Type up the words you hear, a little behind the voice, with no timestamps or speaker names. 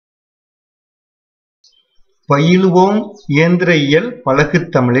பயிலுவோம் இயந்திரவியல்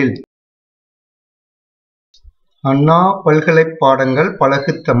பழகுத்தமிழில். அண்ணா பல்கலைப் பாடங்கள்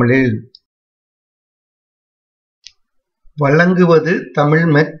பழகுத்தமிழில். வழங்குவது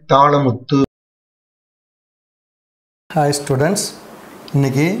தமிழ்மெக்-தாளமுத்து. ஹாய் ஸ்டூடெண்ட்ஸ்,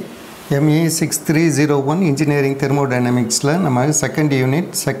 இன்றைக்கி ME 6301 இன்ஜினியரிங் தெர்மோடைனமிக்ஸில் நம்ம second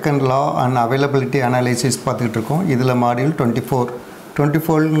unit second law and availability analysis பார்த்துக்கிட்டு இருக்கோம். இதில் மாடியூல்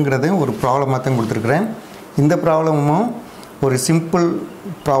 24ங்கிறத ஒரு ப்ராப்ளமாக தான் கொடுத்துருக்குறேன். இந்த ப்ராப்ளமும் ஒரு சிம்பிள்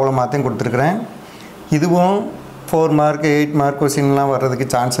ப்ராப்ளமாக தான் கொடுத்துருக்குறேன். இதுவும் 4 மார்க் 8 மார்க் கொஸ்டின்லாம் வர்றதுக்கு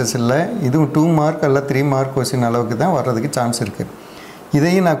சான்சஸ் இல்லை. இதுவும் 2 மார்க் அல்ல 3 மார்க் கொஸ்டின் அளவுக்கு தான் வர்றதுக்கு சான்ஸ் இருக்குது.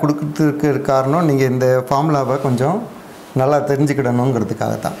 இதையும் நான் கொடுத்துருக்க காரணம் நீங்கள் இந்த ஃபார்முலாவை கொஞ்சம் நல்லா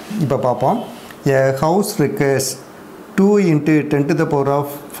தெரிஞ்சுக்கிடணுங்கிறதுக்காக தான். இப்போ பார்ப்போம். A house requires 2 ×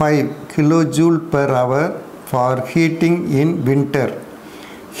 10⁵ kilojoule per hour for heating in winter.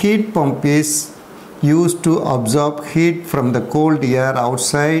 Heat pump is used to absorb heat from the cold air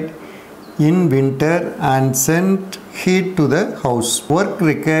outside in winter and send heat to the house. Work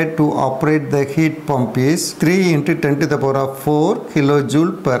required to operate the heat pump is 3 × 10⁴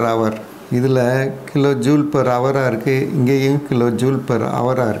 kilojoule per hour. இதில் kilojoule per ஹவராக இருக்குது, இங்கேயும் kilojoule per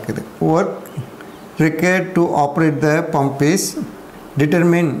ஹவராக இருக்குது. Work required to operate the pump is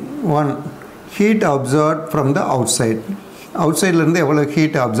determine 1. Heat absorbed from the outside. அவுட்சைட்லேருந்து எவ்வளோ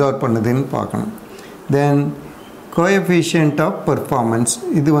heat absorb பண்ணுதுன்னு பார்க்கணும். தென் coefficient of performance,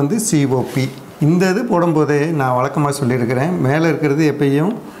 இது வந்து COP. இந்த இது போடும்போதே நான் வழக்கமாக சொல்லியிருக்கிறேன், மேலே இருக்கிறது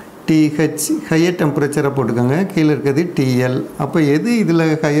எப்பயும் TH ஹையர் டெம்பரேச்சராக போட்டுக்கோங்க, கீழே இருக்கிறது TL. அப்போ எது இதில்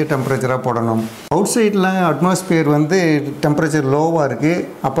ஹையர் டெம்பரேச்சராக போடணும்? அவுட் சைடில் அட்மாஸ்பியர் வந்து டெம்பரேச்சர் லோவாக இருக்குது.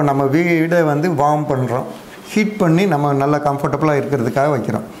 அப்போ நம்ம வீடை வந்து வார்ம் பண்ணுறோம், ஹீட் பண்ணி நம்ம நல்லா கம்ஃபர்டபுளாக இருக்கிறதுக்காக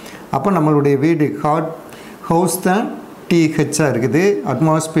வைக்கிறோம். அப்போ நம்மளுடைய வீடு ஹவுஸ் தான் THஆக இருக்குது,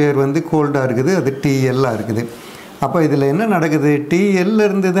 அட்மாஸ்பியர் வந்து கோல்டாக இருக்குது, அது TLஆக இருக்குது. அப்போ இதில் என்ன நடக்குது?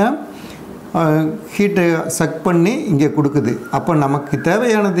 TLலேருந்து தான் ஹீட்டை சக் பண்ணி இங்கே கொடுக்குது. அப்போ நமக்கு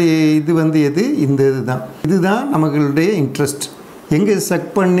தேவையானது இது வந்து எது? இந்த இதுதான் நம்மளுடைய இன்ட்ரெஸ்ட். எங்கே சக்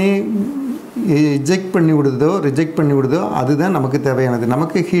பண்ணி ரிஜெக்ட் பண்ணி விடுதோ அதுதான் நமக்கு தேவையானது.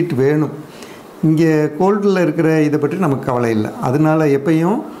 நமக்கு ஹீட் வேணும். இங்கே கோல்டில் இருக்கிற இதை பற்றி நமக்கு கவலை இல்லை. அதனால்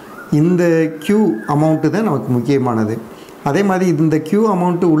எப்பயும் இந்த Q அமௌண்ட்டு தான் நமக்கு முக்கியமானது. அதே மாதிரி இந்த Q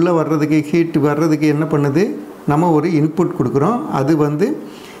அமௌண்ட்டு உள்ளே வர்றதுக்கு, ஹீட் வர்றதுக்கு என்ன பண்ணுது? நம்ம ஒரு இன்புட் கொடுக்குறோம். அது வந்து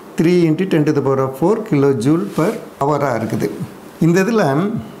 3 × 10⁴ கிலோஜூல் பெர் ஹவராக இருக்குது. இந்த இதில்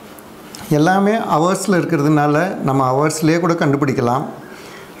எல்லாமே ஹவர்ஸில் இருக்கிறதுனால நம்ம ஹவர்ஸ்லேயே கூட கண்டுபிடிக்கலாம்,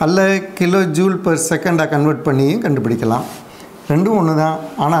 அல்ல கிலோஜூல் பெர் செகண்டாக கன்வெர்ட் பண்ணியும் கண்டுபிடிக்கலாம். ரெண்டும் ஒன்று தான்.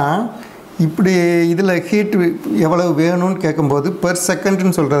 ஆனால் இப்படி இதில் ஹீட் எவ்வளவு வேணும்னு கேட்கும்போது பெர்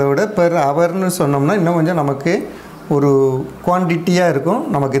செகண்டுன்னு சொல்கிறத விட பெர் ஹவர்னு சொன்னோம்னா இன்னும் கொஞ்சம் நமக்கு ஒரு குவான்டிட்டியாக இருக்கும்,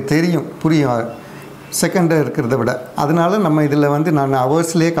 நமக்கு தெரியும், புரியும் செகண்டாக இருக்கிறத விட. அதனால் நம்ம இதில் வந்து நான்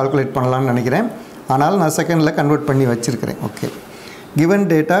ஹவர்ஸ்லேயே கால்குலேட் பண்ணலான்னு நினைக்கிறேன். ஆனால் நான் செகண்டில் கன்வெர்ட் பண்ணி வச்சுருக்கிறேன். Okay, given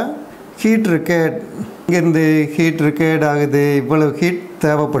data heat required, இங்கேருந்து ஹீட் ரிக்வயர்ட் ஆகுது, இவ்வளவு ஹீட்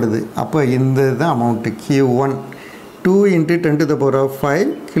தேவைப்படுது. அப்போ இந்த தான் amount Q1 2 ×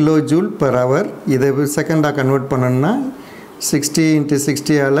 10⁵ kilojoule per hour. இதை செகண்டாக கன்வெர்ட் பண்ணணும்னா 60 ×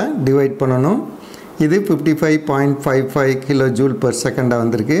 60ஆல் டிவைட் பண்ணணும். இது 55.55 கிலோஜூல் பெர் செகண்டாக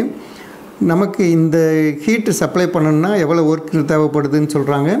வந்திருக்கு. நமக்கு இந்த ஹீட்டு சப்ளை பண்ணணுன்னா எவ்வளோ ஒர்க் தேவைப்படுதுன்னு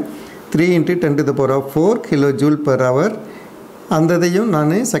சொல்கிறாங்க? 3 × 10⁴ கிலோஜூல் பெர் ஹவர். அந்த இதையும்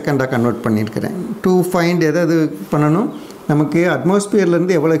நான் செகண்டாக கன்வெர்ட் பண்ணியிருக்கிறேன். டு ஃபைண்ட் எதாவது பண்ணணும், நமக்கு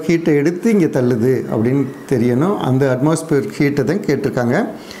அட்மாஸ்பியர்லேருந்து எவ்வளோ ஹீட்டை எடுத்து இங்கே தள்ளுது அப்படின்னு தெரியணும். அந்த அட்மாஸ்பியர் ஹீட்டை தான் கேட்டிருக்காங்க.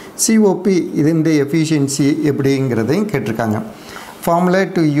 COP இதனுடைய எஃபிஷியன்சி எப்படிங்கிறதையும் கேட்டிருக்காங்க. Formula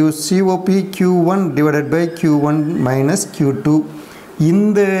to use COP Q1 / Q1 - Q2.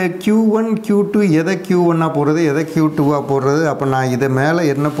 இந்த Q1 Q2 எதை Q1ஆக போடுறது, எதை Q2ஆக போடுறது, அப்போ நான் இதை மேலே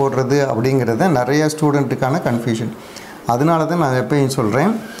என்ன போடுறது அப்படிங்கிறத நிறையா ஸ்டூடெண்ட்டுக்கான கன்ஃபியூஷன். அதனால தான் நான் எப்பயும்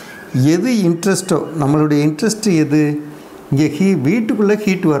சொல்கிறேன், எது இன்ட்ரெஸ்ட்டோ, நம்மளுடைய இன்ட்ரெஸ்ட்டு எது? இங்கே வீட்டுக்குள்ளே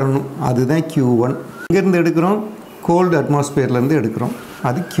ஹீட் வரணும், அதுதான் Q1. இங்கேருந்து எடுக்கிறோம், கோல்டு அட்மாஸ்பியர்லேருந்து எடுக்கிறோம்,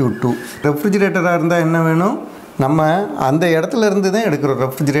 அது Q2. ரெஃப்ரிஜிரேட்டராக இருந்தால் என்ன வேணும்? நம்ம அந்த இடத்துல இருந்து தான் எடுக்கிறோம்,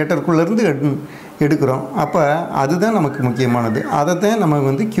 ரெஃப்ரிஜிரேட்டருக்குள்ளேருந்து எடுக்கிறோம். அப்போ அதுதான் நமக்கு முக்கியமானது. அதை தான் நம்ம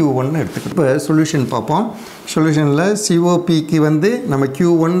வந்து Q1 எடுத்துக்கிறோம். இப்போ சொல்யூஷன் பார்ப்போம். சொல்யூஷனில் COPக்கு வந்து நம்ம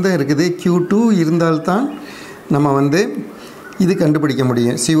Q1 தான் இருக்குது, Q2 இருந்தால்தான் நம்ம வந்து இது கண்டுபிடிக்க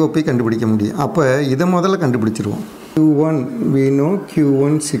முடியும், COP கண்டுபிடிக்க முடியும். அப்போ இதை முதல்ல கண்டுபிடிச்சிருவோம். Q1 we know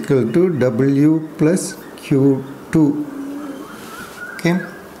Q1 = W + Q2. Okay,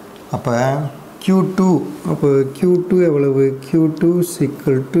 அப்போ Q2, அப்போ Q2 எவ்வளவு? Q2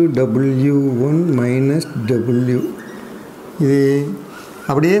 = W1 - W. இது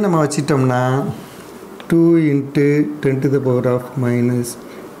அப்படியே நம்ம வச்சிட்டோம்னா 2 into 10 to the power of minus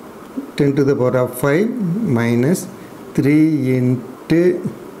 10 to the power of 5 minus 3 into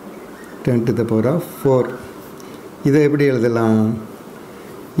 10 to the power of 4. இதை எப்படி எழுதலாம்?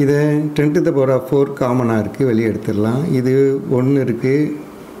 இதை 10 to the power of 4 காமனாக இருக்குது, வெளியே எடுத்துடலாம். இது 1 இருக்குது,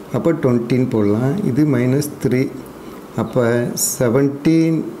 அப்போ 20 போடலாம். இது minus 3, அப்போ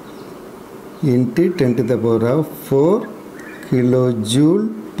 17 into 10 to the power of 4 kilojoule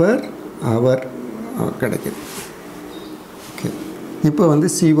per hour கிடைக்குது. ஓகே, இப்போ வந்து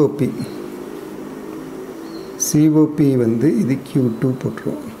COP வந்து இது Q2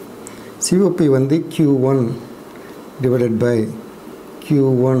 போட்டுருவோம். COP வந்து Q1 divided by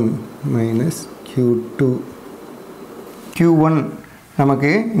Q1 minus Q2. Q1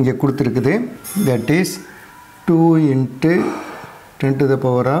 நமக்கு இங்கே கொடுத்துருக்குது, that is 2 into 10 to the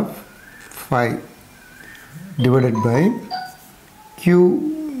power of 5 divided by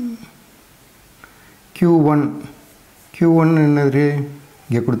Q1 என்னது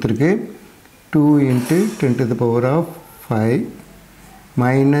இங்கே கொடுத்துருக்கு, 2 into 10 to the power of 5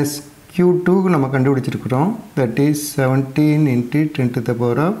 minus Q2 நம்ம கண்டுபிடிச்சிருக்கிறோம், that is 17 into 10 to the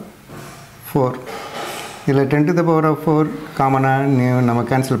power of 4. இதில் 10 to the power of 4 காமனாக நம்ம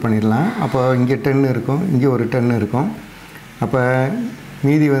கேன்சல் பண்ணிடலாம். அப்போ இங்கே 10 இருக்கும், இங்கே ஒரு 10 இருக்கும். அப்போ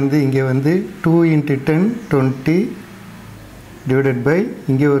மீதி வந்து இங்கே வந்து 2 into 10 20 divided by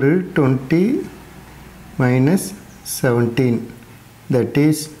இங்கே ஒரு 20 minus 17, that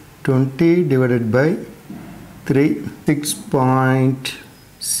is 20 divided by 3,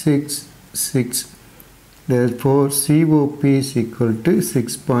 6.66. Therefore COP is equal to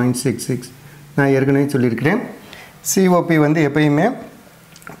 6.66. நான் ஏற்கனவே சொல்லியிருக்கிறேன், COP வந்து எப்பயுமே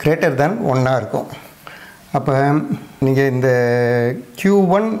greater than 1 இருக்கும். அப்போ நீங்கள் இந்த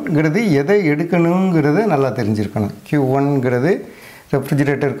Q1ங்கிறது எதை எடுக்கணுங்கிறத நல்லா தெரிஞ்சிருக்கணும். Q1ங்கிறது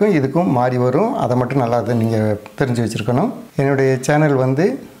ரெஃப்ரிஜிரேட்டருக்கும் இதுக்கும் மாறி வரும், அதை மட்டும் நல்லா நீங்கள் தெரிஞ்சு வச்சுருக்கணும். என்னுடைய சேனல் வந்து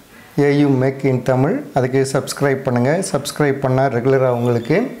AUmech-in-tamil, அதுக்கு சப்ஸ்கிரைப் பண்ணுங்கள். சப்ஸ்கிரைப் பண்ணால் ரெகுலராக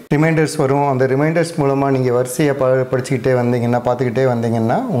உங்களுக்கு ரிமைண்டர்ஸ் வரும். அந்த ரிமைண்டர்ஸ் மூலமாக நீங்கள் வரிசையாக படிச்சுக்கிட்டே வந்தீங்கன்னா, பார்த்துக்கிட்டே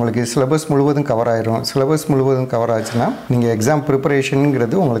வந்தீங்கன்னா உங்களுக்கு சிலபஸ் முழுவதும் கவர் ஆயிரும். சிலபஸ் முழுவதும் கவர் ஆச்சுன்னா நீங்கள் எக்ஸாம்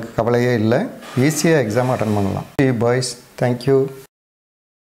ப்ரிப்பரேஷனுங்கிறது உங்களுக்கு கவலையே இல்லை, ஈஸியாக எக்ஸாம் அட்டன் பண்ணலாம். Boys, thank you.